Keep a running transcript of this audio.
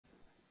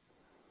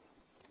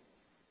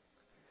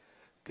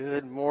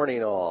Good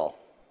morning, all.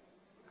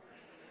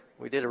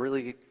 We did a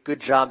really good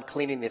job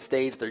cleaning the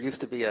stage. There used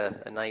to be a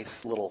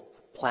nice little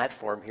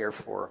platform here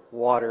for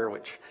water,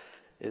 which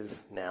is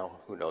now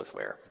who knows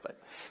where.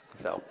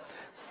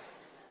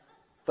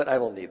 But I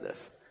will need this.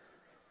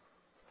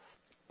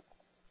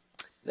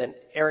 Then,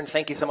 Aaron,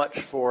 thank you so much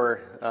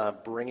for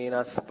bringing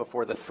us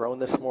before the throne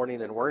this morning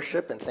in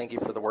worship, and thank you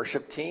for the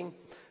worship team.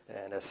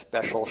 And a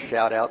special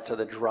shout out to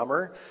the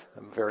drummer.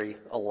 I'm very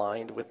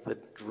aligned with the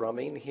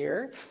drumming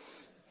here.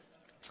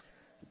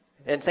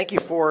 And thank you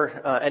for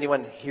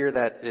anyone here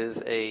that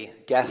is a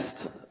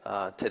guest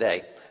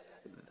today.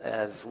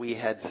 As we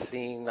had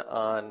seen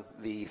on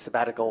the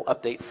sabbatical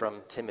update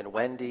from Tim and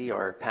Wendy,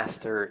 our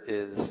pastor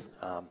is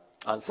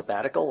on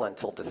sabbatical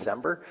until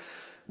December.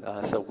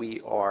 So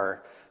we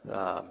are,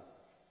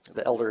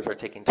 the elders are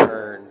taking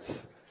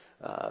turns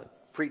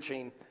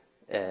preaching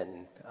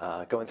and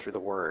going through the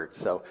Word.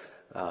 So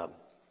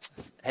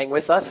hang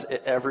with us.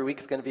 Every week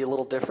is going to be a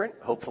little different.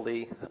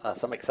 Hopefully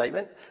some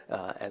excitement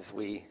as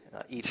we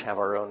each have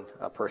our own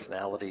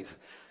personalities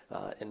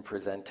in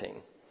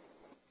presenting.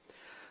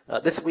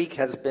 This week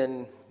has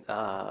been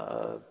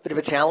a bit of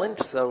a challenge.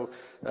 So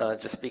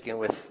just speaking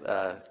with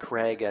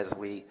Craig as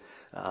we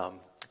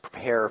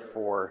prepare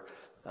for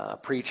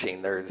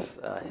preaching, there's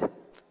a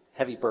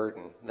heavy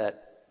burden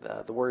that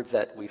the words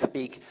that we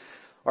speak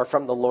are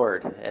from the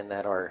Lord, and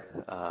that our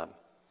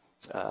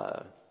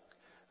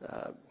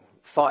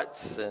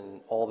thoughts and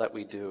all that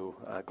we do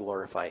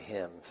glorify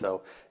Him.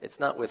 So it's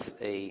not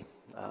with a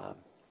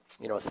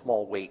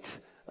small weight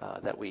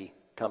that we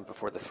come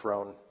before the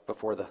throne,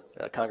 before the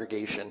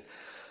congregation.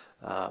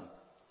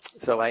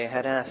 So I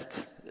had asked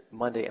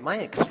Monday, am I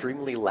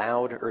extremely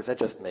loud, or is that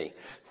just me?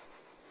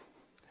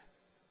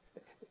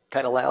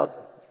 Kind of loud?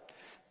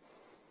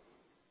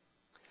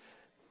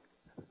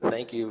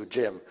 Thank you,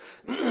 Jim.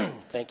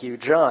 Thank you,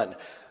 John.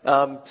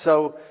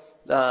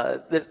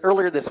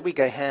 Earlier this week,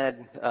 I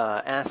had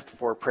asked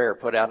for prayer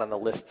put out on the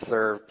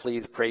listserv.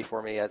 Please pray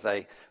for me as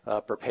I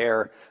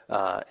prepare.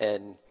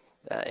 And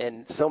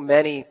so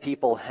many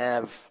people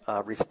have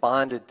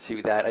responded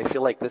to that. I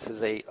feel like this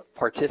is a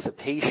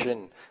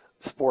participation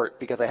sport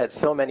because I had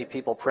so many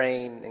people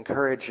praying,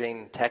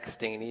 encouraging,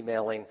 texting,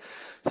 emailing.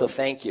 So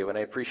thank you, and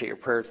I appreciate your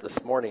prayers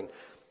this morning.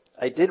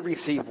 I did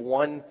receive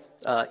one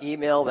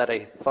email that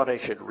I thought I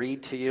should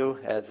read to you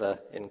as an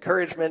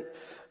encouragement.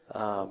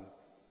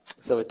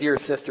 So a dear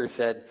sister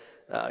said,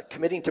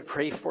 committing to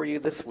pray for you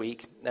this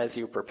week as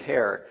you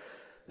prepare.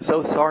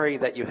 So sorry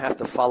that you have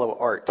to follow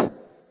art.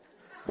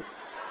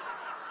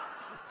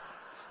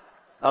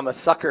 I'm a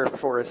sucker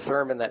for a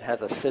sermon that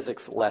has a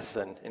physics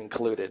lesson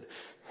included.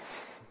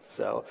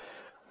 But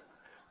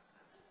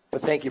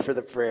thank you for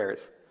the prayers.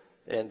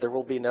 And there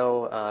will be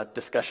no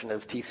discussion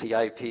of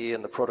TCP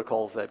and the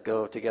protocols that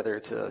go together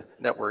to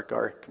network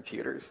our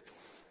computers.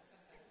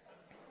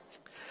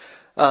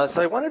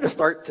 So I wanted to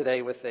start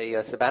today with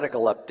a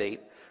sabbatical update.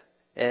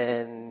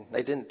 And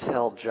I didn't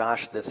tell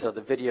Josh this, so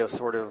the video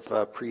sort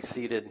of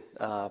preceded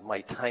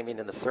my timing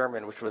in the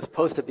sermon, which was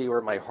supposed to be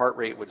where my heart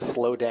rate would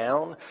slow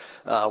down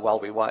while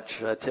we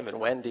watch Tim and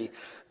Wendy.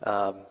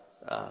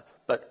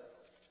 But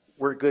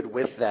we're good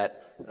with that.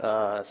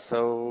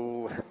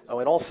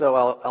 And also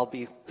I'll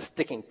be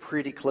sticking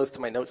pretty close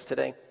to my notes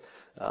today.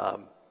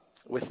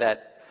 With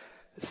that,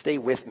 stay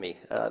with me.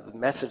 The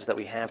message that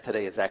we have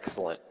today is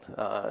excellent.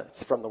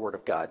 It's from the Word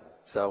of God.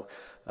 So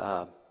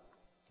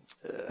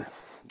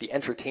the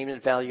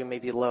entertainment value may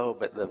be low,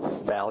 but the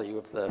value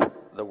of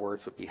the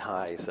words would be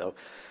high. So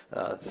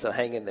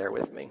hang in there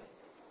with me.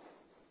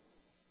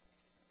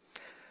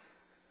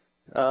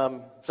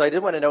 So I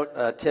did want to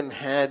note, Tim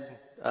had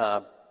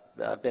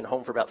been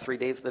home for about 3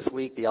 days this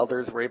week. The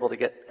elders were able to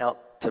get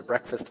out to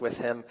breakfast with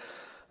him.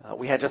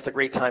 We had just a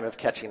great time of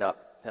catching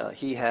up.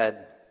 He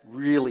had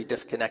really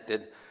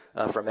disconnected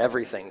from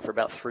everything for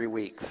about 3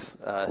 weeks.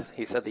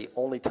 He said the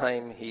only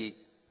time he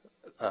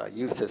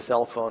used his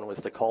cell phone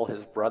was to call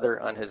his brother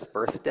on his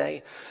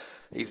birthday.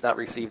 He's not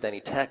received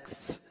any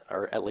texts,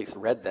 or at least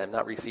read them,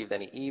 not received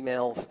any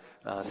emails.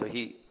 So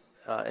he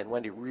and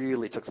Wendy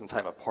really took some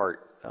time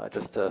apart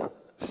just to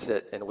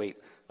sit and wait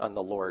on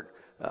the Lord.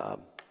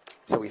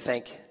 So we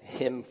thank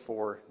him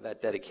for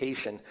that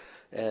dedication,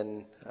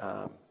 and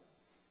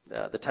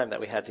the time that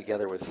we had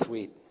together was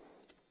sweet.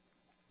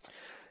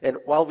 And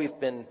while we've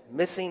been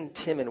missing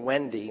Tim and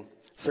Wendy,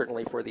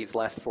 certainly for these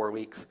last 4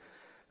 weeks,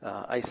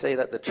 I say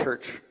that the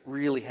church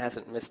really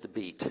hasn't missed a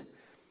beat,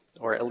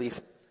 or at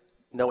least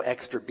no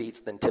extra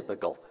beats than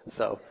typical.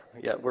 So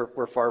yeah,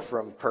 we're far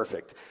from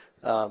perfect.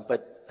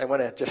 But I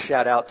want to just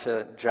shout out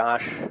to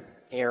Josh,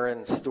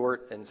 Aaron,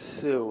 Stuart, and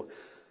Sue,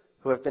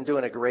 who have been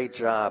doing a great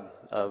job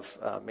of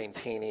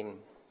maintaining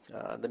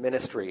the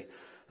ministry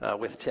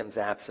with Tim's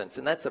absence.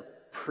 And that's a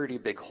pretty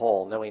big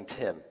haul, knowing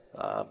Tim.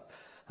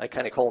 I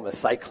kind of call him a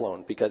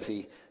cyclone because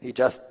he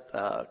just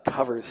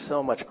covers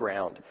so much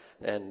ground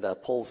and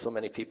pulls so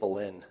many people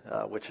in,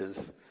 which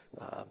is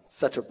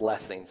such a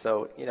blessing.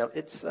 So,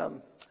 it's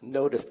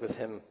noticed with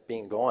him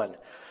being gone.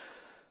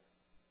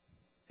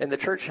 And the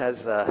church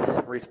has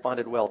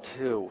responded well,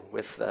 too,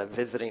 with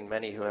visiting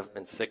many who have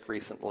been sick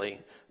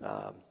recently,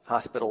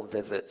 hospital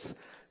visits,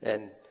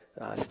 and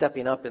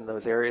stepping up in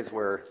those areas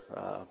where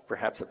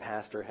perhaps a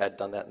pastor had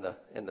done that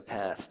in the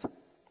past.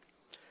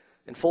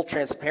 In full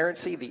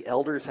transparency, the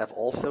elders have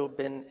also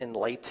been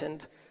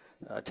enlightened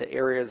to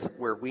areas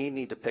where we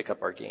need to pick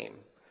up our game.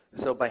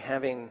 So by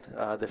having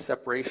the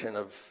separation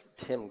of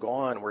Tim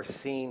gone, we're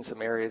seeing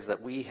some areas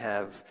that we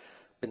have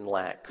been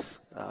lax,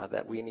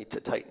 that we need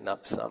to tighten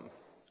up some.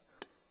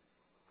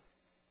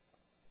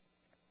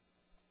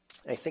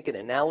 I think an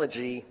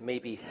analogy may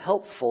be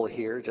helpful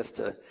here, just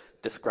to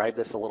describe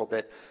this a little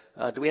bit.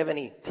 Do we have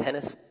any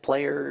tennis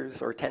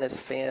players or tennis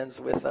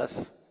fans with us?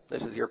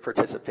 This is your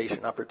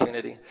participation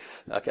opportunity.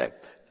 Okay.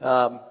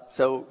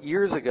 So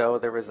years ago,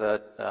 there was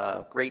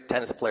a great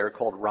tennis player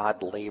called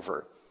Rod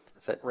Laver.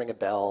 Does that ring a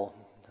bell?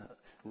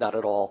 Not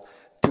at all.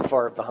 Too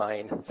far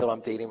behind, so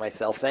I'm dating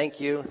myself.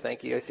 Thank you.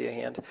 I see a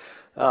hand.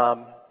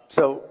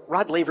 So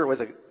Rod Laver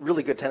was a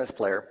really good tennis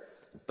player,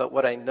 but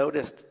what I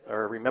noticed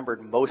or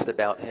remembered most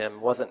about him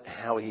wasn't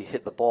how he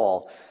hit the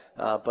ball,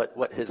 but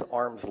what his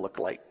arms looked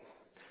like.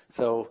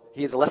 So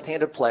he's a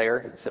left-handed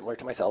player, similar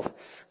to myself,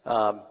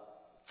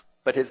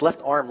 but his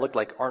left arm looked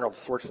like Arnold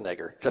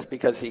Schwarzenegger just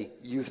because he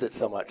used it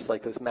so much. It's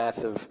like this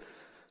massive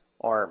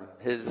arm.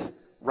 His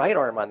right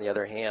arm, on the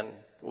other hand,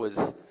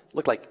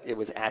 looked like it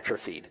was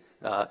atrophied.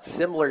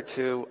 Similar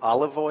to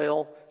Olive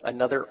Oyl,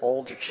 another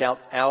old shout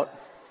out.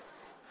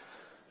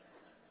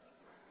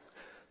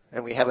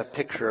 And we have a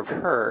picture of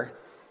her.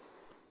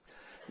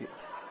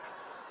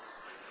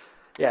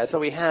 Yeah, so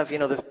we have,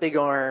 this big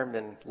arm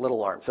and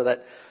little arm. So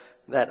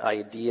that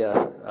idea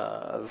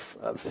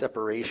of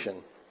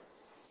separation.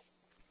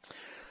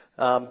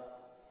 As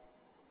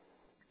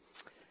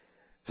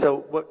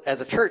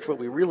a church, what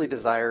we really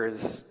desire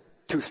is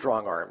two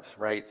strong arms,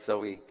 right? So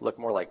we look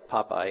more like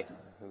Popeye,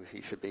 who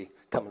he should be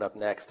coming up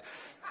next.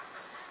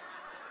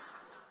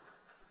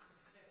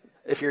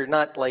 If you're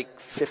not like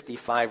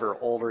 55 or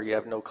older, you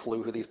have no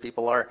clue who these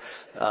people are.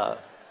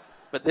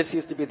 But this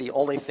used to be the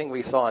only thing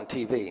we saw on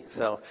TV.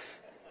 So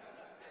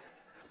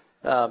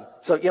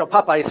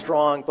Popeye's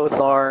strong, both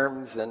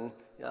arms, and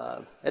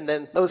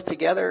then those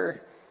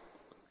together,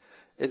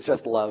 it's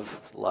just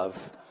love,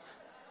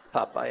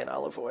 Popeye and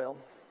Olive Oyl.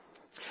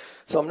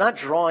 So I'm not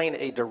drawing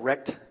a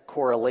direct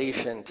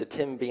correlation to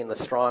Tim being the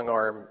strong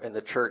arm and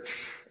the church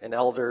and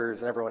elders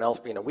and everyone else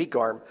being a weak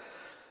arm,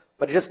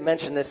 but I just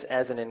mention this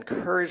as an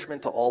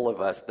encouragement to all of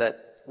us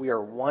that we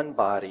are one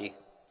body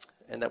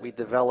and that we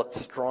develop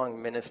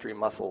strong ministry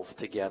muscles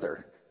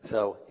together,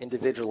 so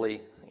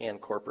individually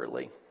and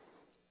corporately.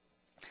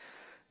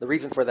 The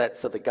reason for that,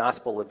 so the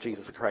gospel of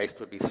Jesus Christ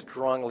would be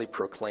strongly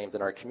proclaimed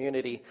in our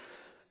community,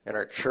 in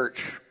our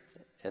church,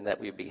 and that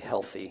we'd be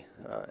healthy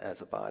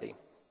as a body.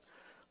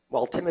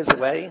 While Tim is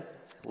away,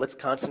 let's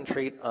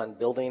concentrate on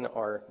building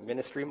our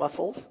ministry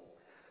muscles.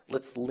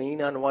 Let's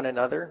lean on one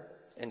another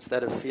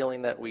instead of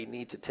feeling that we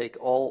need to take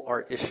all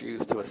our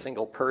issues to a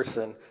single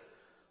person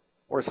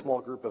or a small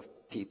group of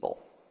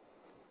people.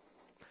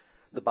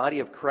 The body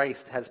of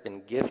Christ has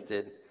been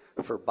gifted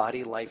for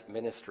body life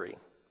ministry.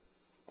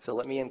 So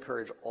let me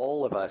encourage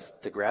all of us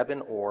to grab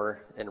an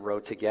oar and row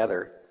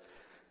together.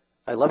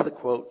 I love the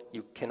quote,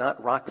 "You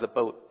cannot rock the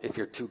boat if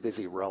you're too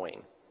busy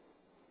rowing."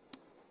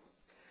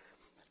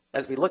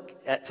 As we look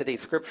at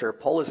today's scripture,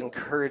 Paul is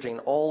encouraging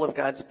all of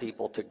God's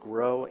people to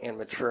grow and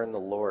mature in the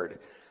Lord.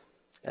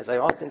 As I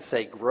often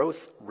say,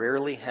 growth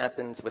rarely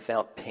happens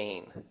without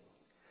pain.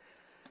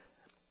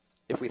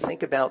 If we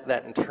think about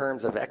that in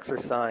terms of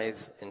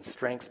exercise and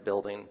strength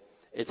building,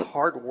 it's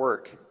hard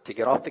work to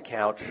get off the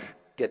couch,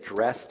 get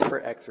dressed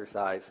for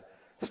exercise,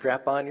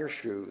 strap on your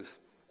shoes,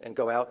 and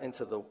go out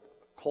into the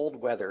cold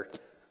weather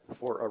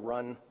for a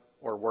run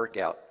or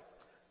workout.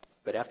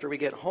 But after we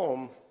get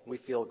home, we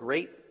feel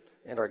great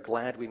and are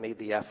glad we made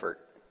the effort.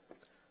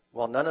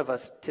 While none of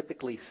us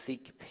typically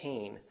seek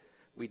pain,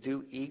 we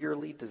do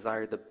eagerly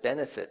desire the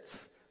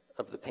benefits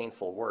of the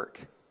painful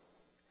work.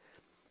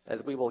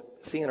 As we will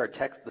see in our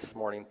text this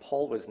morning,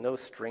 Paul was no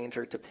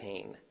stranger to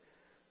pain.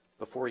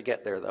 Before we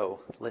get there, though,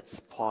 let's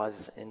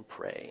pause and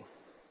pray.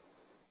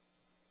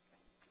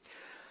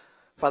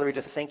 Father, we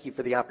just thank you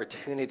for the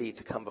opportunity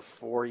to come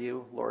before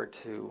you, Lord,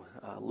 to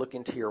look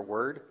into your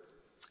word.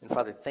 And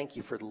Father, thank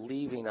you for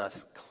leaving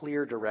us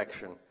clear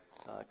direction,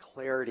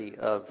 clarity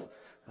of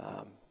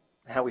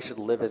how we should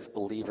live as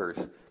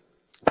believers.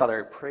 Father,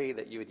 I pray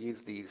that you would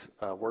use these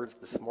words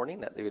this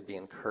morning, that they would be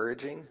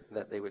encouraging,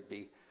 that they would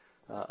be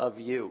of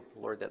you,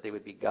 Lord, that they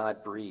would be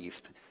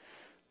God-breathed.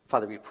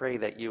 Father, we pray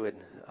that you would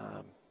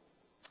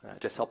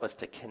just help us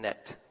to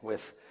connect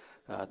with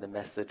the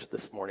message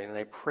this morning. And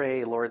I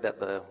pray, Lord, that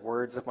the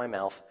words of my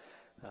mouth,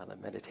 the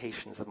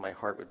meditations of my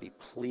heart would be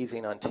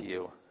pleasing unto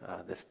you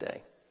this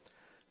day.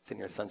 It's in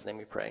your Son's name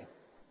we pray.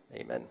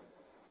 Amen.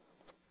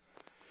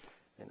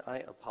 And I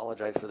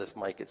apologize for this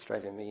mic. It's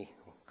driving me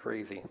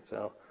crazy.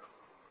 So,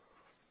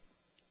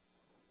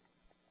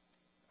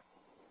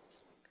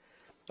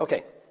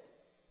 okay.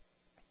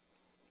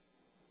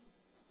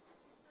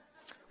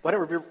 Why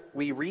don't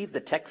we read the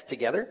text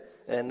together?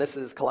 And this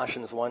is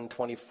Colossians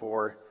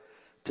 1:24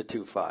 to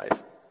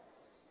 2:5.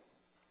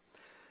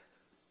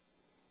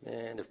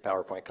 And if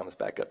PowerPoint comes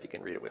back up, you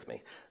can read it with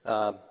me.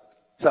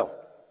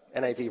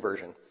 NIV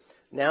version.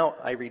 Now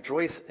I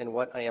rejoice in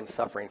what I am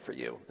suffering for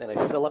you, and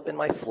I fill up in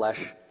my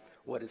flesh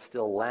what is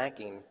still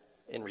lacking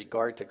in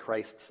regard to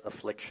Christ's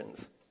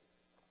afflictions.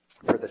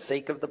 For the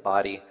sake of the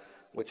body,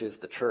 which is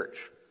the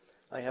church,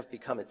 I have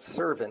become its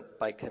servant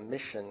by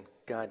commission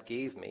God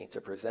gave me to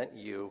present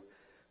you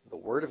the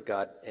word of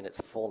God in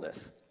its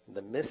fullness,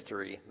 the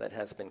mystery that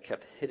has been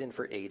kept hidden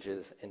for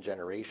ages and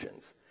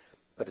generations,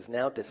 but is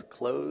now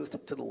disclosed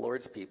to the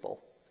Lord's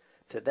people.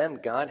 To them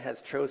God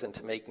has chosen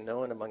to make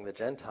known among the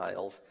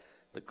Gentiles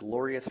the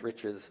glorious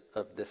riches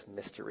of this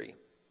mystery,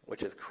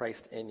 which is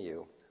Christ in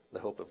you, the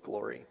hope of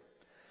glory.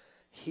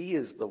 He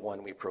is the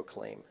one we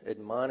proclaim,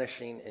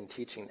 admonishing and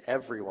teaching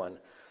everyone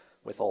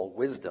with all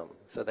wisdom,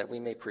 so that we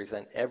may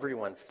present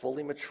everyone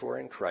fully mature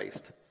in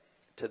Christ.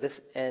 To this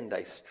end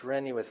I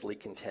strenuously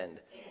contend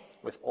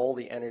with all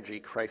the energy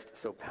Christ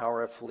so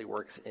powerfully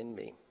works in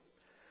me.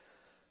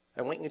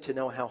 I want you to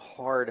know how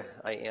hard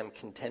I am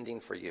contending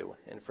for you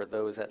and for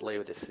those at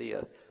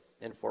Laodicea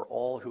and for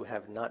all who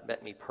have not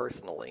met me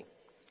personally.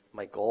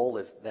 My goal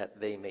is that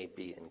they may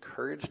be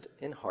encouraged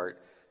in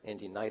heart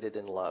and united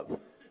in love,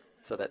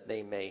 so that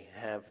they may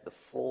have the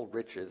full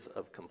riches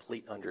of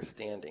complete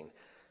understanding,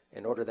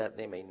 in order that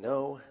they may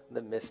know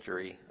the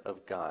mystery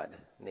of God,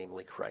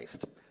 namely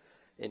Christ,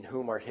 in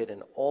whom are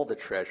hidden all the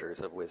treasures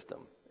of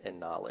wisdom and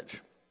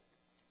knowledge.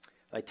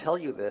 I tell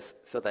you this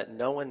so that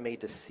no one may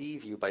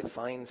deceive you by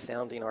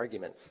fine-sounding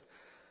arguments.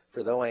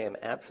 For though I am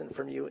absent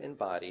from you in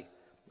body,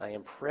 I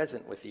am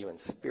present with you in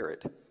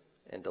spirit,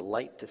 and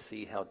delight to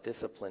see how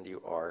disciplined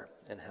you are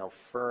and how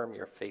firm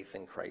your faith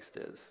in Christ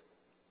is.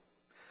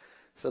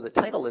 So the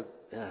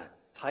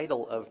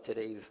title of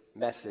today's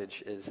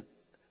message is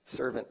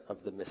Servant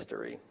of the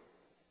Mystery.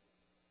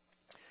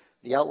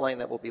 The outline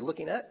that we'll be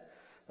looking at,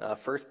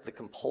 first, the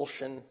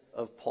compulsion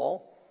of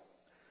Paul.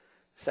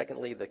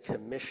 Secondly, the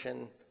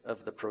commission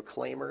of the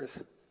proclaimers.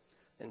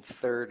 And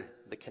third,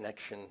 the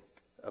connection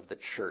of the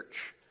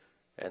church.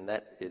 And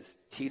that is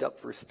teed up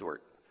for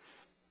Stuart.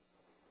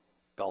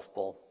 Golf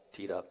ball,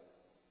 teed up.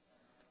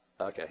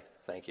 Okay,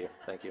 thank you.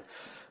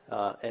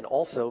 And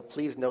also,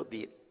 please note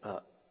the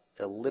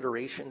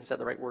alliteration. Is that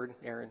the right word,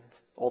 Aaron?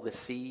 All the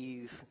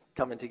C's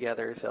coming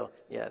together. So,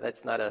 yeah,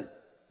 that's not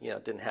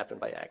didn't happen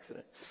by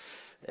accident.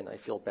 And I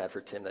feel bad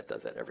for Tim that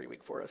does that every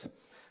week for us.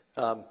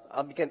 I'm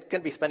going to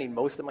be spending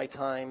most of my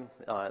time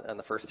on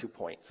the first 2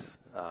 points.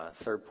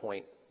 Third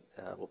point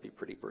will be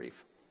pretty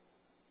brief.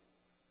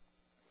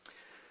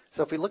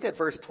 So if we look at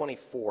verse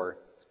 24,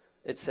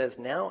 it says,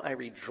 Now I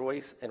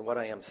rejoice in what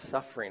I am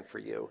suffering for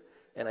you,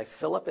 and I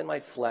fill up in my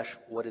flesh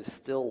what is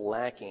still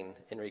lacking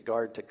in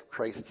regard to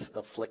Christ's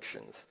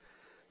afflictions,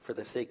 for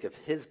the sake of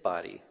his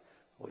body,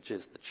 which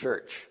is the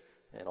church.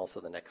 And also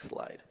the next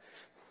slide.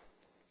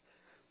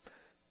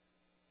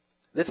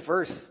 This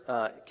verse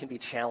can be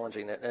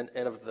challenging, and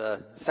of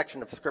the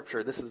section of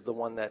Scripture, this is the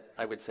one that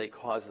I would say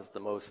causes the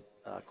most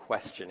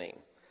questioning.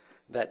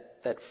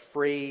 That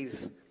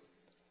phrase,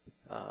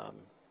 I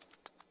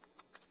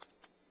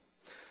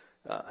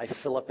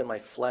fill up in my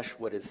flesh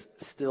what is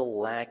still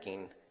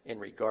lacking in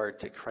regard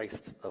to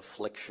Christ's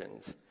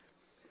afflictions.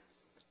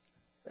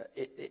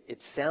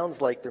 It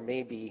sounds like there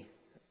may be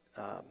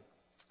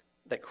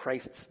that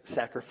Christ's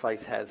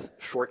sacrifice has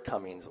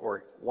shortcomings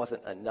or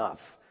wasn't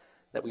enough,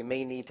 that we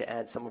may need to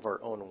add some of our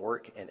own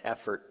work and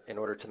effort in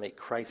order to make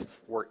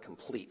Christ's work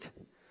complete,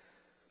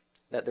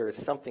 that there is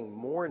something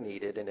more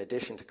needed in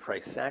addition to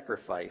Christ's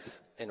sacrifice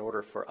in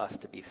order for us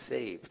to be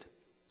saved.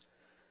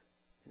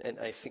 And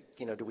I think,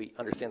 do we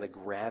understand the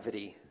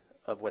gravity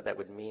of what that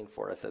would mean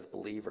for us as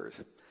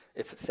believers?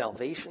 If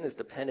salvation is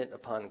dependent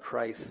upon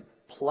Christ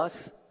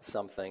plus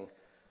something,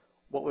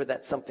 what would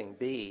that something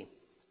be,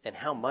 and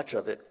how much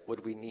of it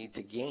would we need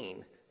to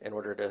gain in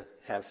order to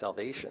have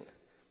salvation?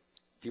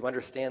 Do you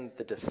understand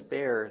the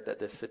despair that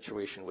this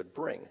situation would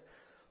bring?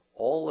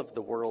 All of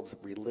the world's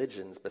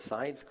religions,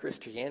 besides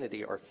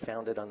Christianity, are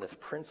founded on this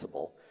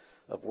principle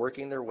of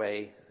working their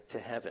way to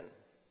heaven.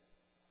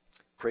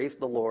 Praise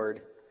the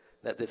Lord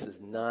that this is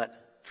not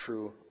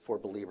true for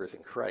believers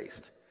in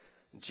Christ.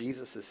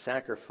 Jesus'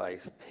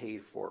 sacrifice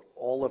paid for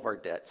all of our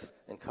debts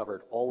and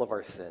covered all of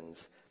our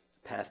sins,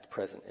 past,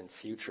 present, and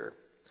future.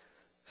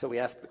 So we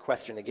ask the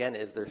question again,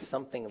 is there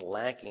something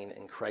lacking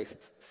in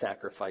Christ's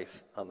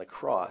sacrifice on the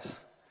cross?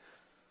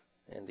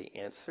 And the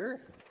answer,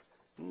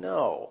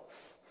 no.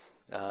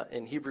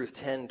 In Hebrews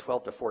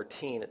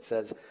 10:12-14, it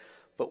says,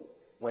 But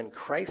when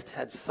Christ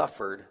had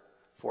suffered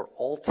for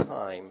all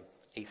time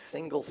a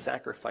single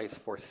sacrifice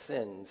for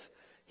sins,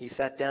 he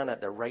sat down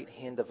at the right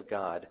hand of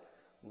God,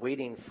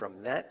 waiting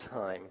from that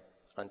time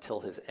until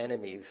his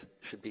enemies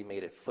should be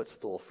made a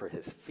footstool for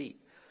his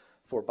feet.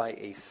 For by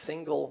a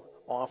single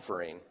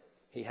offering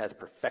he has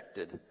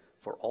perfected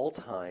for all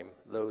time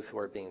those who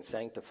are being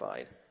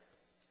sanctified.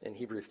 In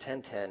Hebrews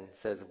 10:10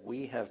 says,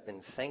 We have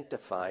been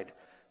sanctified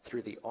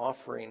through the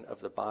offering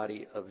of the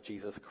body of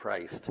Jesus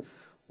Christ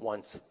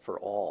once for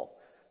all.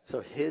 So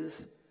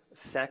his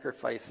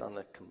sacrifice on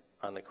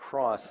the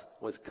cross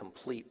was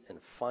complete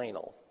and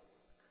final.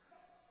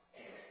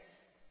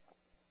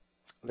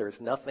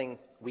 There's nothing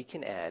we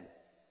can add.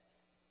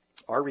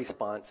 Our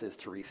response is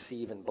to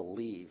receive and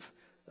believe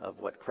of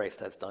what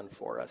Christ has done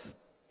for us.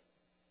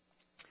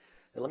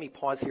 And let me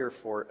pause here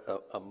for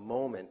a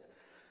moment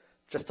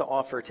just to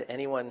offer to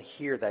anyone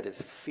here that is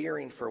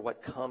fearing for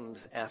what comes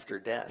after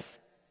death,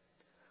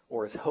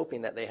 or is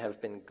hoping that they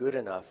have been good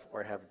enough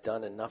or have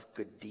done enough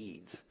good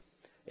deeds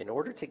in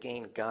order to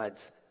gain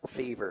God's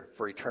favor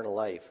for eternal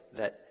life,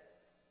 that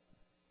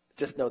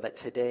just know that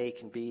today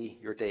can be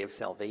your day of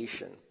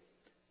salvation.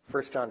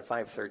 1 John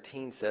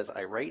 5:13 says,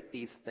 I write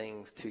these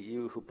things to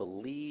you who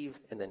believe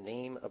in the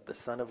name of the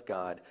Son of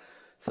God,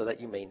 so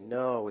that you may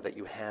know that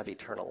you have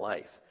eternal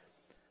life.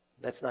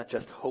 That's not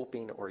just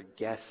hoping or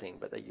guessing,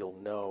 but that you'll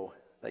know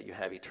that you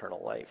have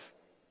eternal life.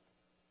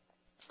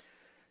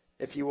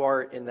 If you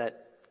are in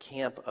that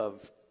camp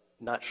of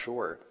not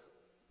sure,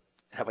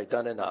 have I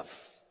done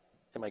enough?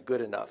 Am I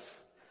good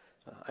enough?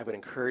 I would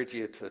encourage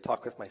you to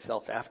talk with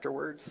myself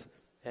afterwards,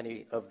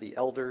 any of the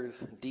elders,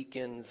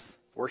 deacons,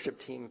 worship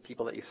team,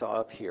 people that you saw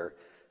up here,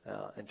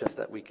 and just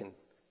that we can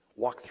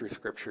walk through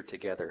Scripture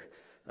together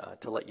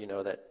to let you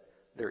know that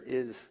there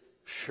is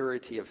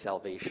surety of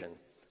salvation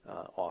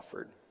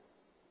offered.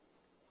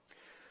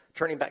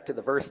 Turning back to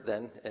the verse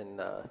then,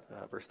 in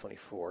verse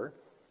 24,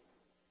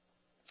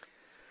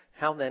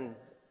 how then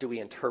do we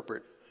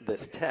interpret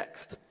this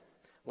text?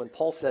 When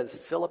Paul says,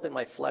 fill up in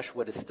my flesh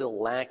what is still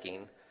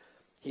lacking,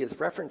 he is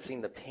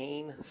referencing the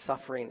pain,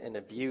 suffering, and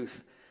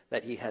abuse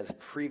that he has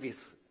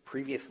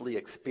previously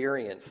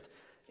experienced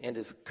and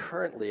is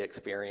currently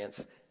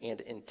experiencing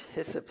and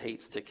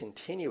anticipates to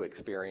continue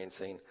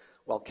experiencing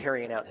while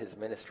carrying out his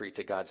ministry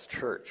to God's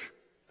church.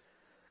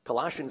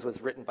 Colossians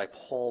was written by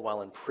Paul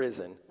while in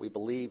prison, we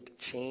believed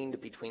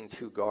chained between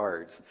two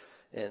guards,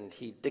 and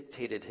he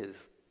dictated his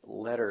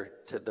letter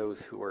to those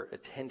who were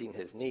attending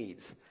his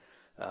needs.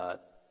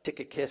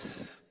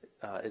 Tychicus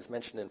is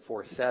mentioned in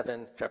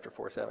chapter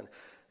 4:7,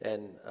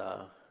 and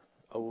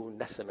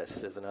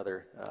Onesimus is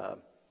another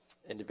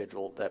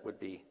individual that would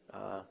be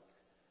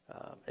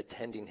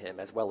attending him,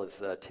 as well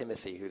as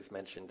Timothy, who's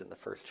mentioned in the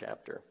first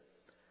chapter.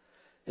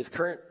 His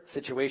current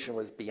situation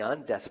was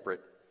beyond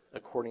desperate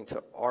according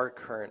to our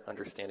current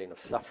understanding of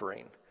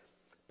suffering.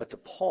 But to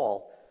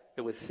Paul,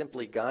 it was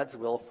simply God's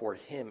will for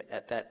him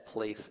at that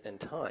place and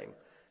time,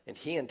 and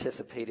he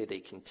anticipated a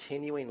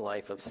continuing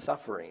life of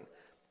suffering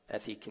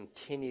as he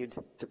continued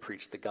to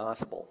preach the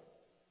gospel.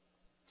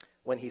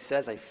 When he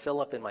says, I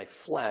fill up in my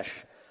flesh,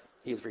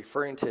 he is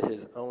referring to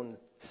his own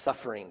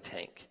suffering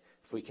tank,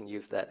 if we can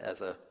use that as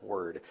a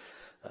word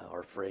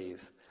or phrase,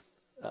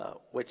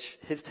 which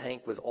his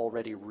tank was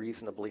already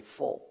reasonably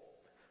full.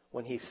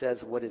 When he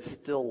says what is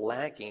still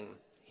lacking,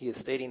 he is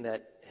stating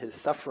that his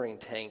suffering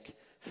tank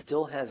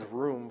still has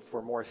room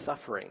for more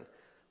suffering,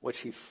 which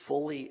he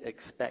fully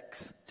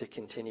expects to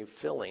continue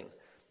filling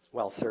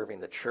while serving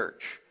the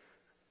church.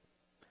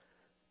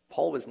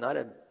 Paul was not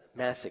a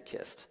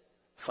masochist,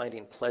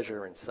 finding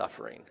pleasure in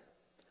suffering,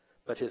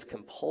 but his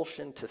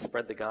compulsion to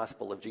spread the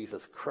gospel of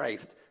Jesus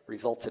Christ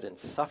resulted in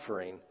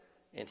suffering,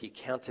 and he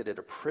counted it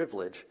a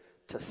privilege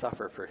to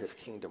suffer for his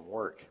kingdom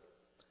work.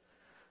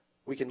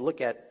 We can look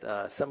at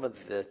some of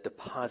the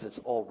deposits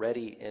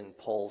already in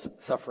Paul's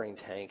suffering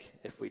tank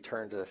if we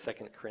turn to 2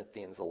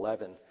 Corinthians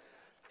 11,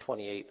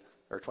 28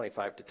 or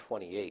 25 to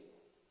 28.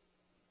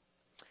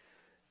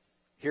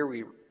 Here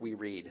we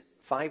read,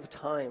 5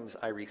 times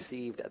I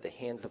received at the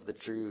hands of the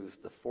Jews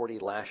the 40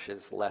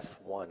 lashes less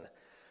one.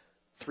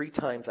 3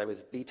 times I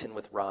was beaten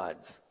with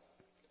rods.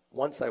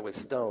 Once I was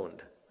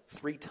stoned.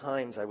 3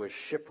 times I was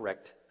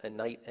shipwrecked a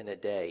night and a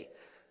day.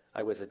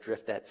 I was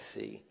adrift at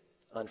sea,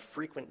 on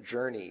frequent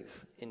journeys,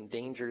 in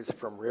dangers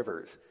from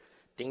rivers,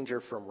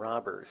 danger from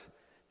robbers,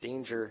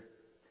 danger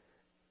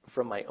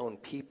from my own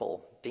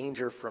people,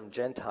 danger from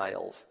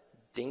Gentiles,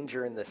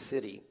 danger in the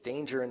city,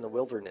 danger in the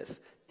wilderness,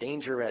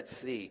 danger at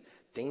sea,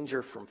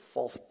 danger from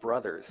false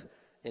brothers,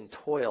 in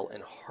toil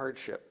and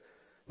hardship,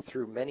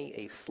 through many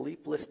a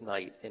sleepless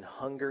night, in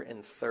hunger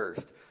and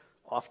thirst,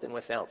 often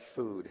without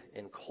food,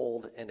 in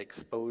cold and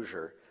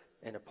exposure.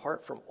 And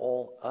apart from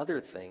all other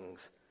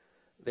things,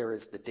 there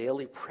is the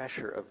daily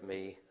pressure of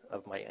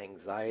my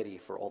anxiety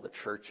for all the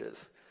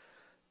churches.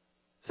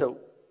 So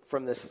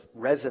from this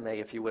resume,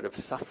 if you would, of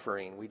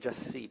suffering, we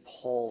just see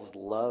Paul's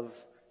love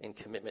and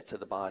commitment to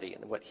the body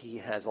and what he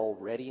has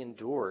already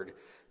endured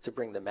to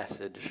bring the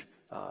message,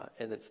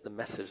 and it's the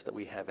message that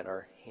we have in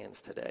our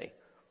hands today.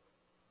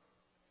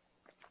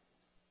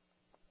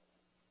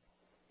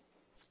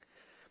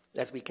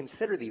 As we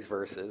consider these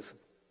verses,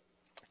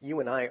 you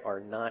and I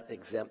are not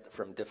exempt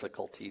from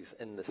difficulties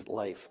in this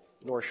life,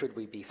 nor should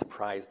we be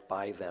surprised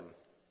by them.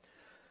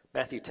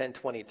 Matthew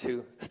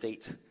 10:22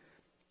 states,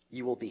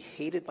 "You will be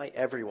hated by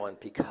everyone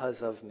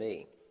because of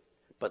me,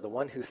 but the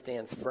one who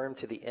stands firm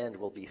to the end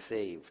will be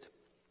saved."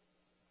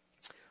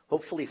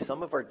 Hopefully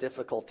some of our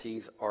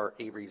difficulties are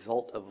a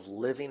result of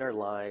living our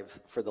lives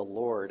for the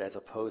Lord as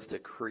opposed to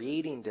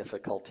creating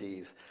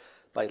difficulties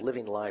by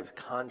living lives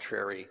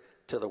contrary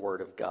to the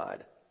Word of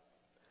God.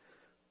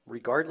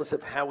 Regardless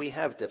of how we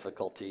have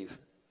difficulties,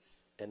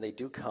 and they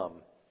do come,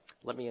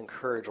 let me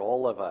encourage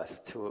all of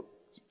us to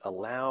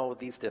allow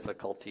these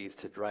difficulties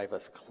to drive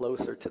us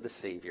closer to the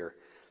Savior,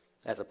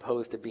 as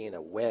opposed to being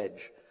a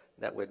wedge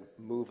that would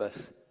move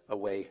us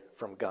away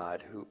from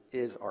God, who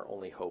is our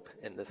only hope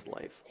in this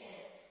life.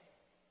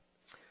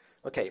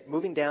 Okay,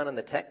 moving down in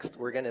the text,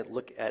 we're going to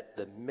look at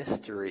the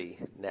mystery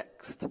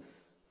next.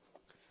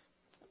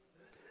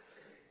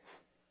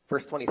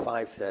 Verse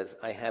 25 says,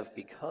 I have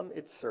become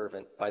its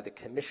servant by the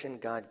commission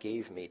God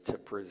gave me to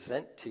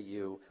present to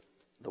you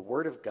the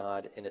Word of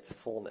God in its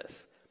fullness,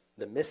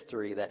 the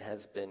mystery that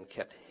has been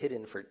kept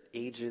hidden for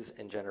ages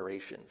and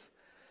generations,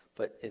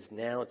 but is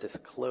now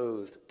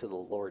disclosed to the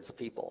Lord's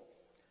people.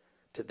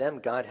 To them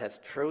God has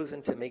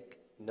chosen to make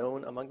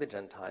known among the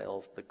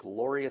Gentiles the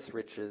glorious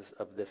riches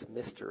of this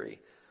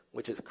mystery,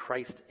 which is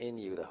Christ in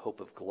you, the hope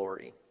of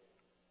glory.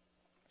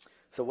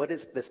 So what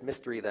is this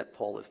mystery that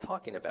Paul is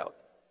talking about?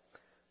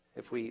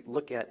 If we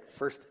look at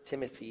 1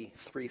 Timothy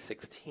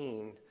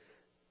 3:16,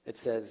 it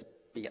says,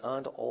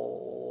 beyond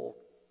all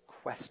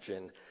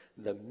question,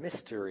 the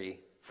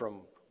mystery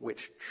from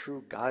which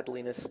true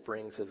godliness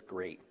springs is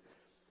great.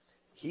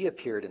 He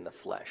appeared in the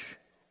flesh,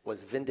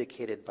 was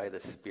vindicated by the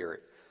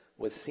Spirit,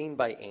 was seen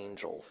by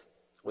angels,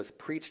 was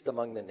preached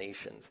among the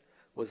nations,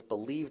 was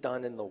believed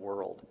on in the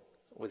world,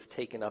 was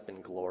taken up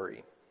in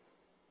glory.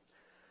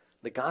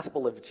 The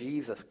gospel of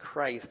Jesus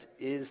Christ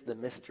is the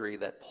mystery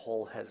that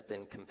Paul has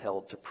been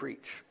compelled to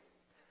preach.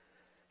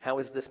 How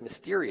is this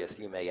mysterious,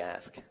 you may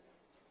ask?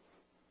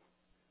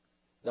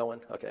 No one?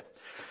 Okay.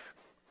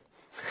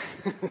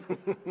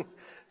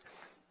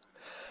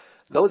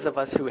 Those of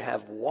us who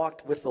have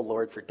walked with the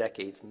Lord for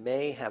decades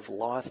may have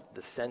lost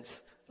the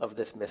sense of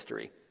this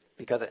mystery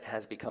because it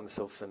has become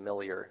so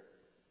familiar.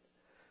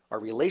 Our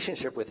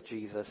relationship with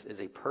Jesus is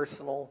a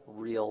personal,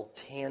 real,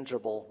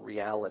 tangible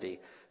reality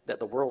that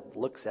the world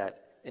looks at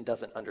and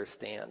doesn't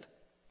understand.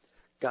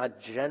 God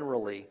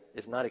generally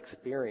is not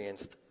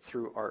experienced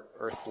through our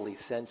earthly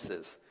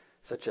senses,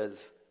 such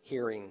as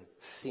hearing,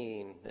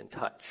 seeing, and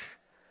touch.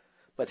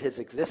 But his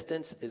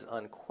existence is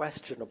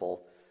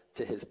unquestionable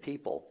to his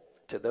people,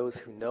 to those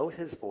who know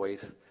his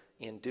voice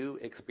and do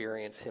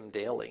experience him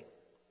daily.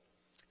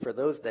 For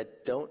those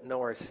that don't know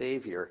our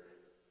Savior,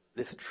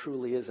 this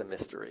truly is a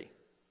mystery.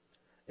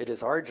 It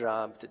is our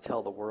job to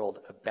tell the world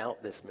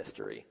about this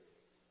mystery.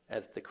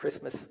 As the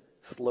Christmas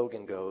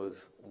slogan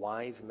goes,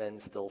 wise men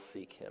still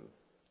seek him.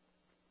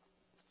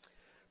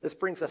 This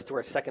brings us to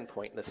our second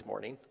point this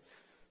morning,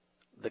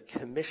 the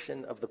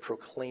commission of the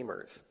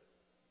proclaimers.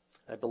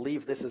 I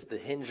believe this is the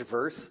hinge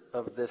verse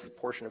of this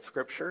portion of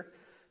Scripture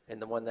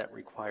and the one that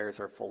requires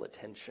our full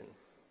attention.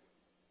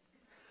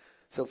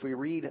 So if we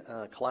read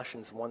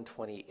Colossians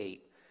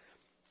 1:28,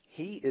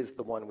 he is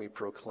the one we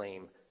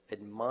proclaim,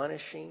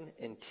 admonishing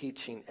and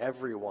teaching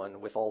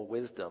everyone with all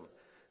wisdom,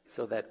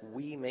 so that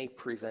we may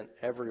present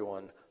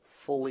everyone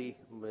fully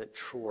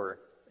mature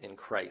in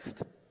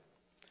Christ.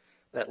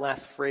 That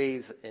last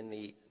phrase in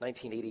the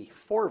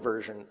 1984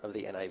 version of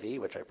the NIV,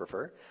 which I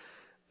prefer,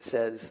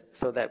 says,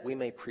 so that we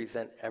may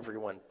present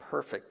everyone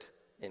perfect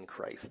in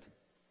Christ.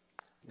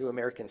 New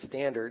American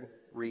Standard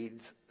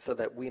reads, so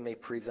that we may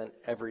present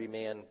every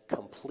man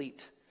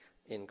complete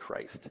in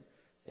Christ.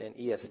 And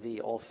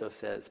ESV also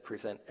says,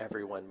 present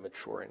everyone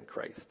mature in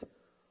Christ.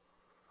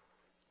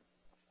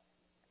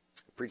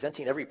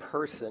 Presenting every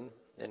person,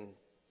 and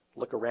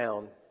look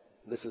around,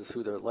 this is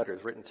who the letter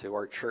is written to,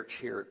 our church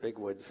here at Big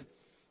Woods,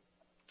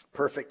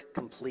 perfect,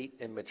 complete,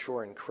 and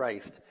mature in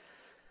Christ.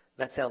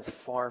 That sounds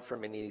far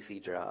from an easy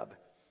job.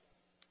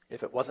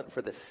 If it wasn't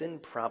for the sin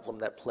problem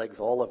that plagues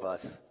all of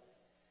us,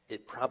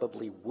 it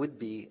probably would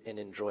be an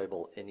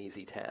enjoyable and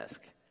easy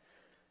task.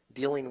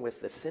 Dealing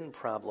with the sin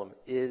problem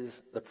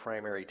is the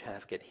primary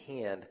task at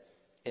hand,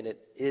 and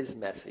it is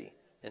messy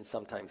and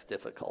sometimes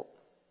difficult.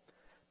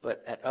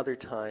 But at other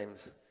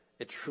times,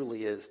 it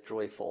truly is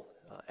joyful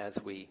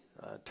as we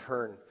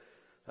turn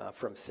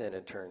from sin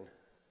and turn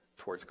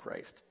towards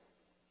Christ.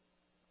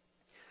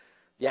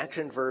 The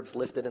action verbs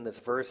listed in this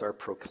verse are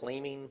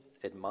proclaiming,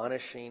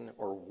 admonishing,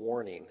 or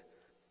warning,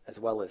 as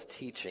well as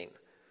teaching.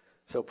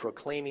 So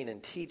proclaiming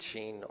and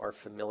teaching are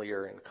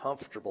familiar and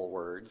comfortable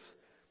words,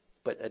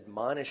 but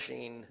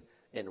admonishing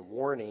and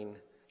warning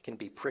can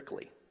be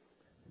prickly.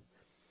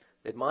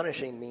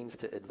 Admonishing means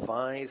to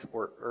advise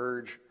or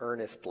urge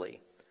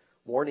earnestly.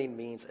 Warning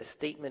means a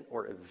statement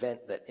or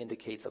event that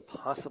indicates a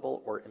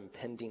possible or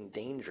impending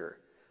danger,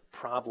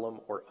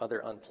 problem, or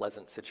other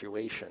unpleasant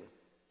situation.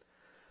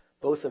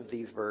 Both of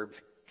these verbs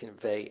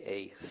convey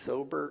a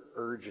sober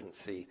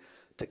urgency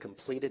to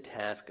complete a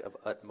task of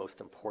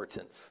utmost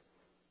importance.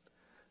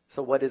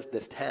 So what is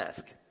this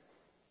task?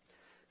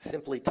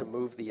 Simply to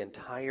move the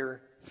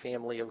entire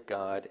family of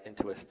God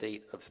into a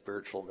state of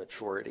spiritual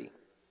maturity.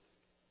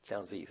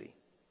 Sounds easy.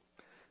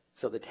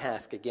 So the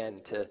task,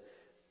 again,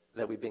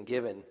 that we've been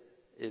given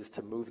is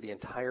to move the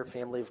entire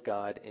family of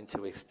God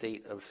into a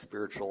state of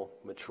spiritual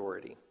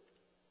maturity.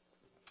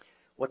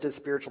 What does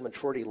spiritual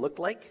maturity look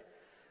like?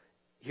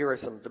 Here are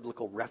some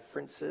biblical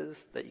references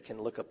that you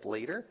can look up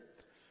later.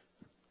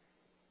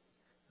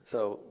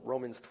 So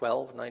Romans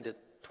 12, 9 to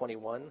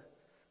 21,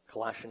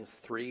 Colossians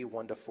 3,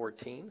 1 to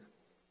 14,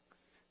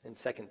 and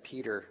 2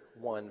 Peter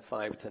 1,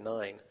 5 to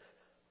 9.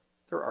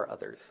 There are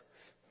others.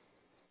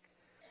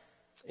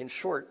 In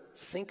short,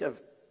 think of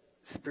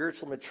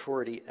spiritual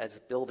maturity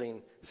as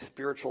building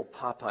spiritual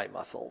Popeye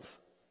muscles,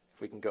 if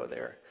we can go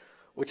there,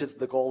 which is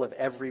the goal of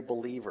every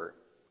believer.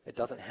 It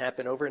doesn't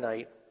happen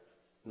overnight,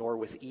 nor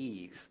with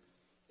ease.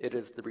 It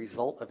is the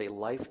result of a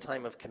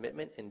lifetime of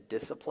commitment and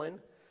discipline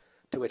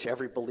to which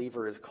every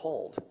believer is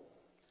called.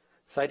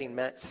 Citing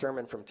Matt's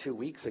sermon from 2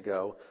 weeks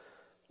ago,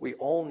 we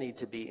all need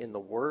to be in the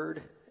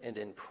Word and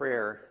in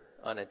prayer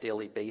on a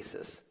daily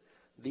basis.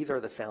 These are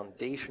the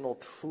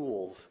foundational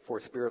tools for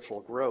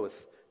spiritual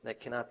growth that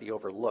cannot be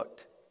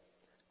overlooked.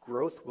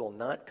 Growth will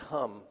not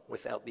come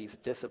without these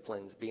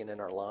disciplines being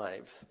in our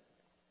lives.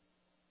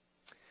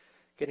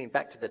 Getting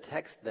back to the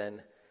text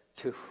then,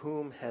 to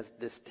whom has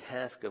this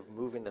task of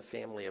moving the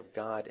family of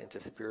God into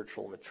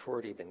spiritual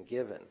maturity been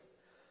given?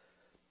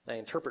 I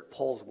interpret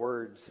Paul's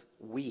words,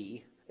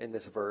 we, in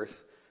this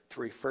verse, to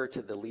refer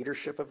to the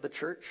leadership of the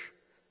church,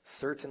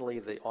 certainly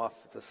the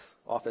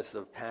office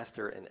of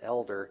pastor and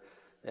elder,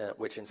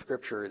 which in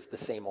Scripture is the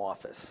same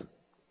office.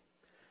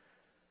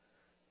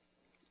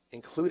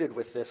 Included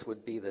with this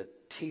would be the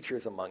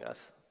teachers among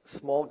us,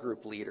 small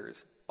group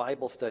leaders,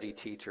 Bible study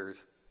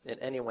teachers, and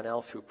anyone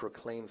else who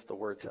proclaims the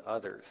word to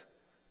others.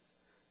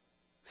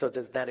 So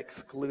does that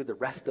exclude the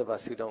rest of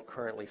us who don't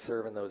currently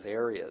serve in those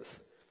areas?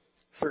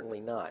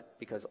 Certainly not,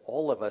 because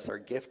all of us are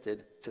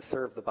gifted to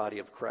serve the body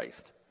of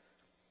Christ.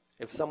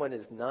 If someone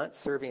is not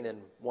serving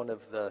in one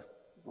of the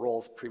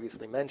roles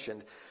previously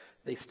mentioned,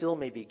 they still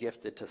may be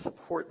gifted to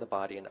support the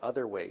body in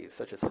other ways,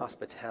 such as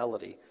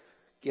hospitality,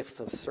 gifts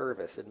of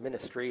service,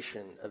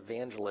 administration,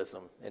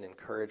 evangelism, and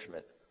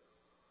encouragement.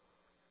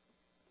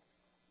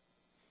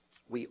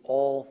 We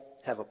all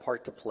have a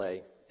part to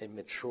play in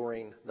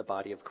maturing the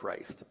body of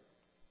Christ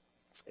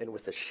and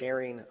with the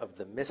sharing of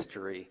the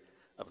mystery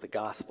of the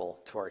gospel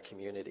to our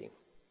community.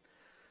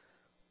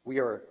 We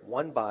are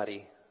one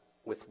body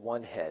with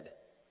one head,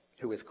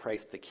 who is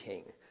Christ the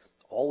King.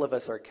 All of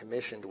us are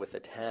commissioned with the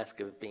task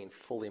of being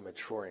fully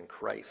mature in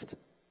Christ.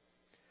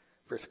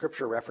 For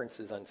scripture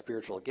references on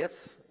spiritual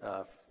gifts,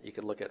 you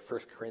could look at 1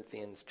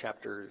 Corinthians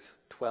chapters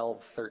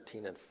 12,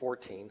 13, and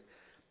 14,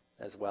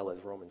 as well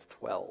as Romans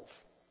 12.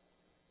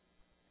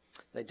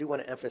 And I do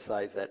want to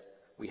emphasize that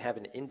we have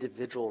an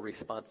individual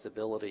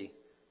responsibility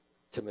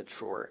to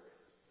mature,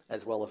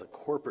 as well as a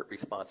corporate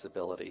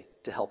responsibility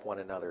to help one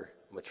another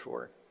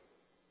mature.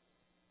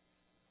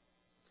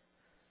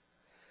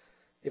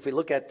 If we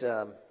look at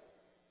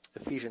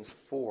Ephesians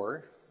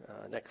 4,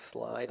 next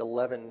slide,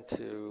 11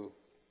 to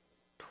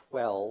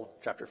 12,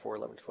 chapter 4,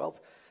 11 to 12,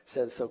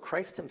 says, "So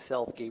Christ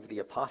himself gave the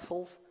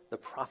apostles, the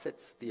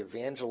prophets, the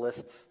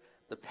evangelists,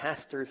 the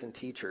pastors and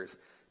teachers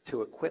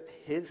to equip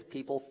his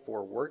people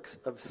for works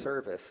of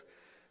service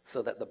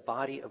so that the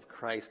body of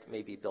Christ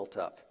may be built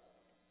up."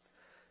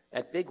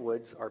 At Big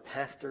Woods, our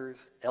pastors,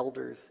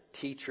 elders,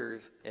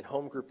 teachers, and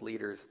home group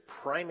leaders'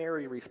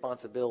 primary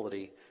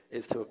responsibility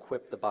is to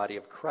equip the body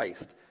of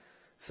Christ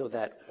so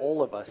that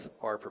all of us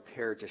are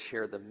prepared to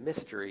share the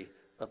mystery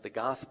of the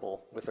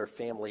gospel with our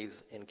families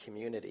and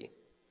community.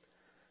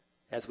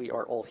 As we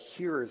are all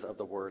hearers of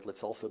the word,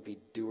 let's also be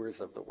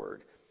doers of the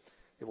word.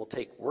 It will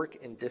take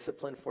work and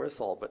discipline for us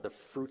all, but the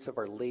fruits of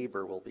our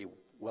labor will be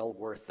well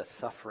worth the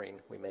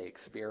suffering we may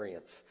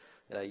experience.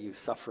 And I use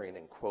suffering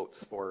in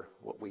quotes for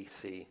what we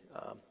see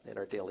in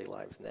our daily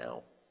lives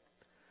now.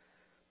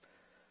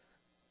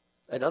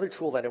 Another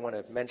tool that I want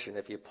to mention,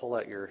 if you pull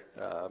out your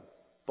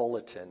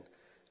bulletin,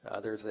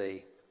 there's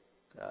a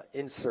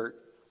insert,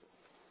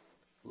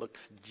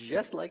 looks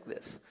just like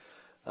this,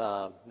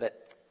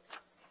 that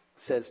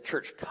says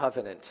Church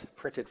Covenant,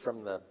 printed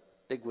from the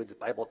Big Woods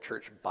Bible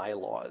Church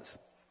bylaws.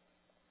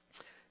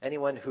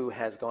 Anyone who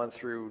has gone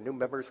through new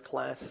members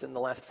class in the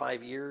last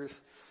 5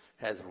 years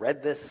has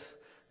read this,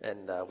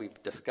 and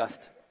we've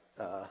discussed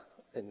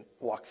and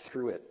walked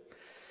through it.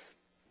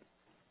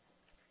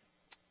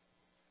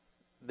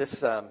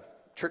 This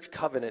Church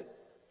Covenant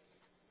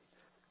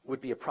would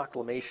be a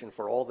proclamation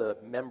for all the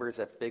members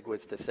at Big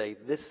Woods to say,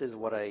 this is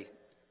what I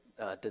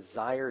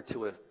desire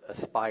to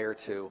aspire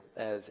to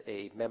as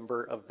a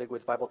member of Big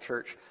Woods Bible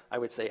Church, I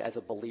would say as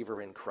a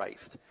believer in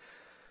Christ.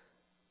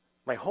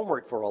 My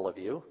homework for all of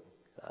you,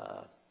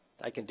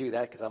 I can do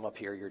that because I'm up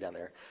here, you're down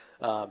there,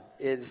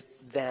 is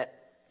that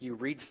you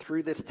read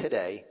through this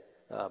today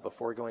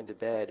before going to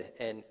bed,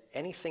 and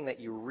anything that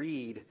you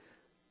read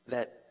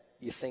that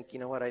you think, you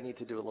know what, I need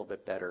to do a little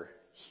bit better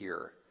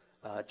here,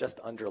 just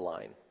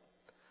underline.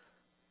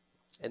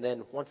 And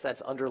then once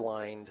that's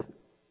underlined,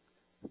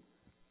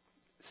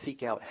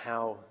 seek out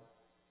how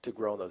to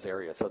grow in those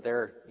areas. So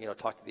there,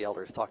 talk to the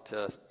elders, talk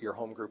to your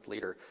home group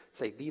leader.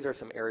 Say, these are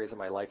some areas of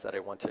my life that I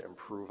want to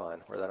improve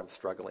on or that I'm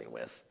struggling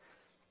with.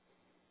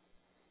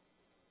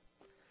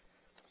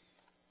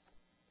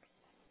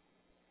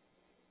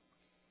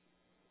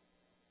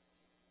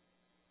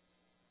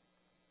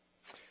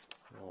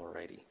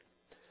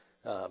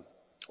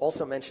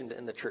 Also mentioned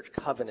in the church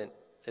covenant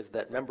is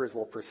that members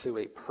will pursue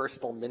a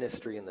personal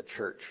ministry in the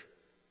church.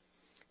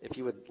 If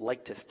you would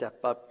like to step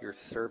up your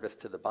service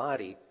to the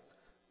body,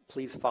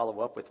 please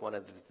follow up with one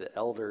of the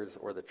elders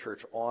or the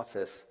church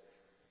office,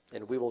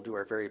 and we will do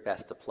our very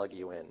best to plug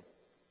you in.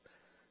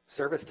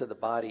 Service to the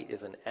body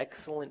is an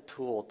excellent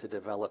tool to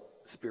develop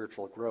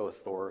spiritual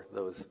growth, or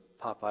those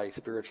Popeye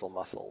spiritual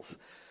muscles.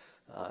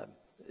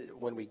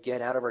 When we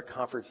get out of our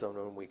comfort zone,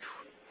 when we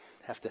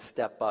have to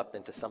step up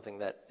into something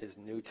that is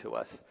new to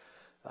us,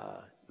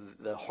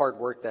 the hard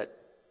work that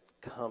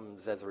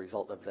comes as a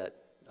result of that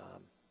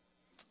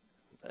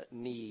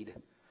need,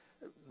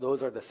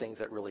 those are the things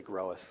that really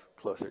grow us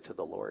closer to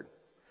the Lord.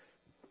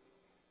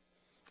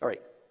 All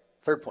right,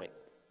 third point,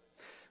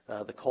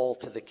 the call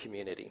to the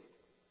community.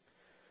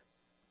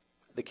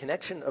 The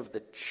connection of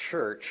the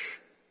church,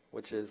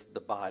 which is the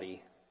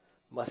body,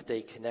 must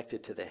stay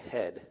connected to the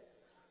head,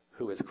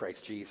 who is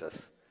Christ Jesus.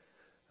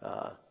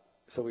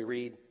 So we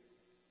read,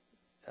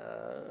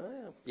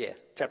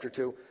 chapter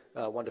 2,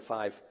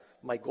 1-5.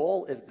 My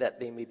goal is that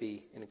they may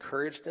be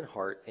encouraged in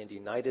heart and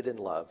united in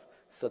love,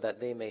 so that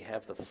they may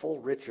have the full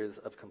riches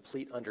of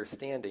complete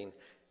understanding,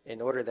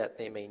 in order that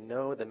they may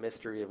know the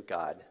mystery of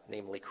God,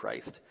 namely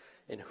Christ,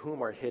 in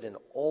whom are hidden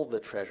all the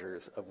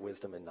treasures of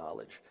wisdom and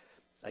knowledge.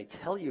 I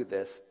tell you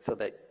this so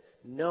that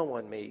no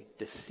one may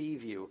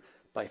deceive you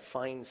by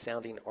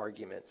fine-sounding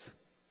arguments.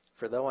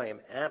 For though I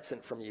am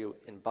absent from you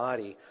in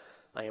body,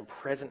 I am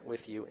present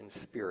with you in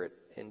spirit,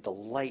 and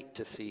delight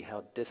to see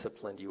how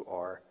disciplined you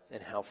are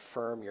and how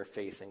firm your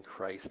faith in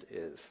Christ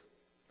is.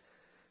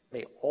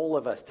 May all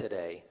of us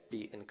today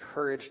be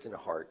encouraged in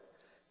heart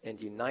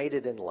and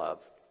united in love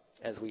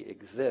as we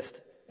exist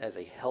as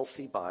a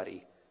healthy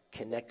body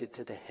connected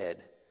to the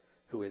head,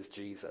 who is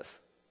Jesus.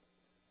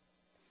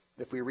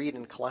 If we read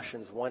in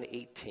Colossians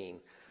 1:18,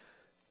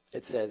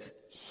 it says,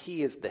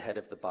 He is the head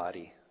of the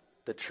body,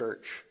 the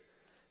church.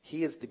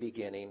 He is the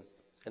beginning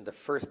and the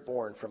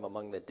firstborn from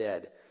among the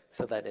dead,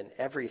 so that in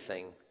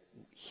everything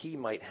he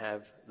might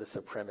have the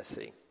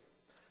supremacy.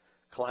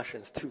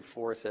 Colossians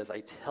 2:4 says,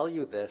 I tell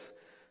you this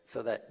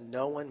so that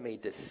no one may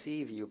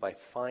deceive you by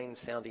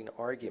fine-sounding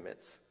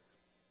arguments.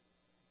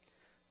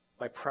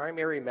 My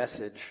primary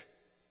message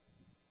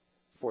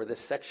for this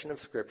section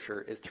of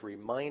Scripture is to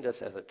remind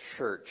us as a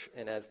church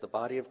and as the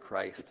body of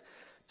Christ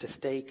to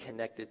stay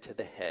connected to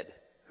the head,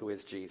 who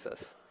is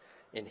Jesus.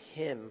 In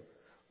him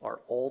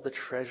are all the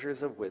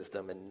treasures of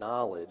wisdom and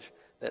knowledge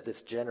that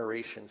this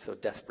generation so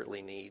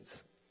desperately needs.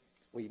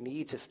 We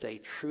need to stay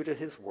true to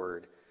his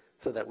word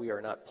so that we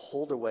are not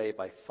pulled away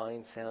by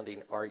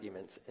fine-sounding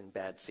arguments and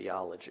bad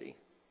theology.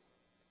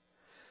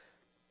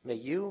 May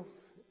you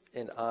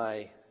and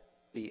I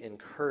be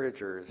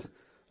encouragers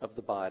of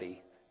the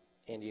body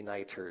and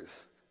uniters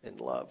in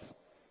love.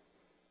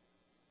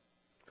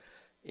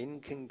 In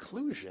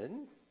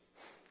conclusion,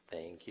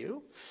 thank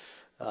you.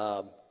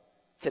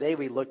 Today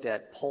we looked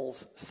at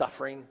Paul's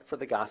suffering for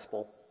the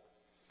gospel,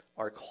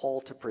 our call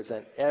to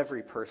present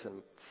every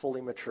person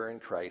fully mature in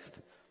Christ,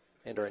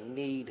 and our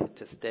need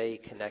to stay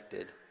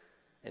connected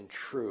and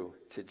true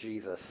to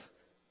Jesus,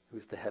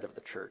 who's the head of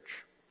the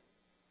church.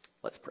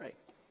 Let's pray.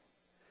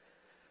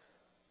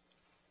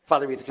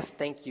 Father, we just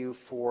thank you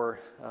for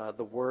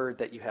the word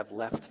that you have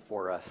left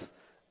for us,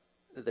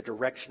 the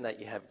direction that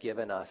you have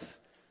given us.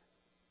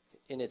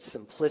 In its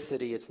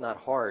simplicity, it's not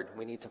hard.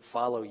 We need to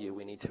follow you.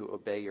 We need to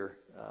obey your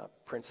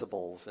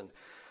principles.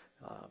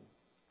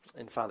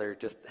 And Father,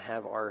 just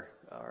have our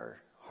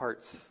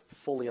hearts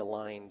fully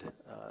aligned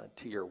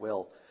to your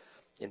will.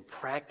 In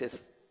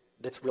practice,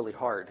 that's really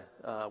hard.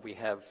 We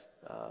have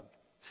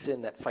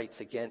sin that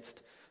fights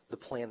against the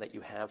plan that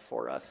you have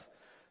for us.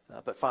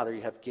 But Father,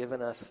 you have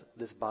given us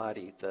this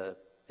body, the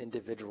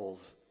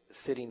individuals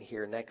sitting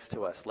here next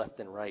to us, left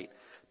and right,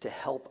 to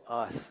help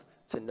us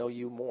to know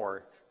you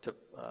more, to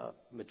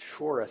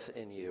mature us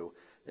in you,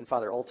 and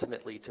Father,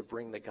 ultimately to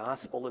bring the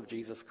gospel of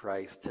Jesus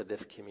Christ to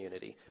this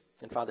community.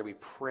 And Father, we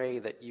pray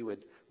that you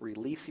would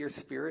release your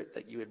spirit,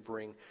 that you would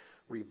bring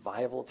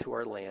revival to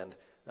our land,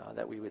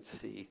 that we would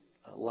see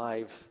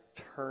lives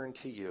turn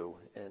to you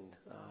and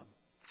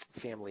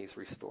families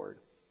restored.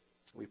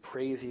 We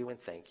praise you and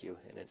thank you,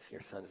 and it's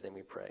your Son's name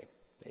we pray.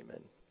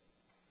 Amen.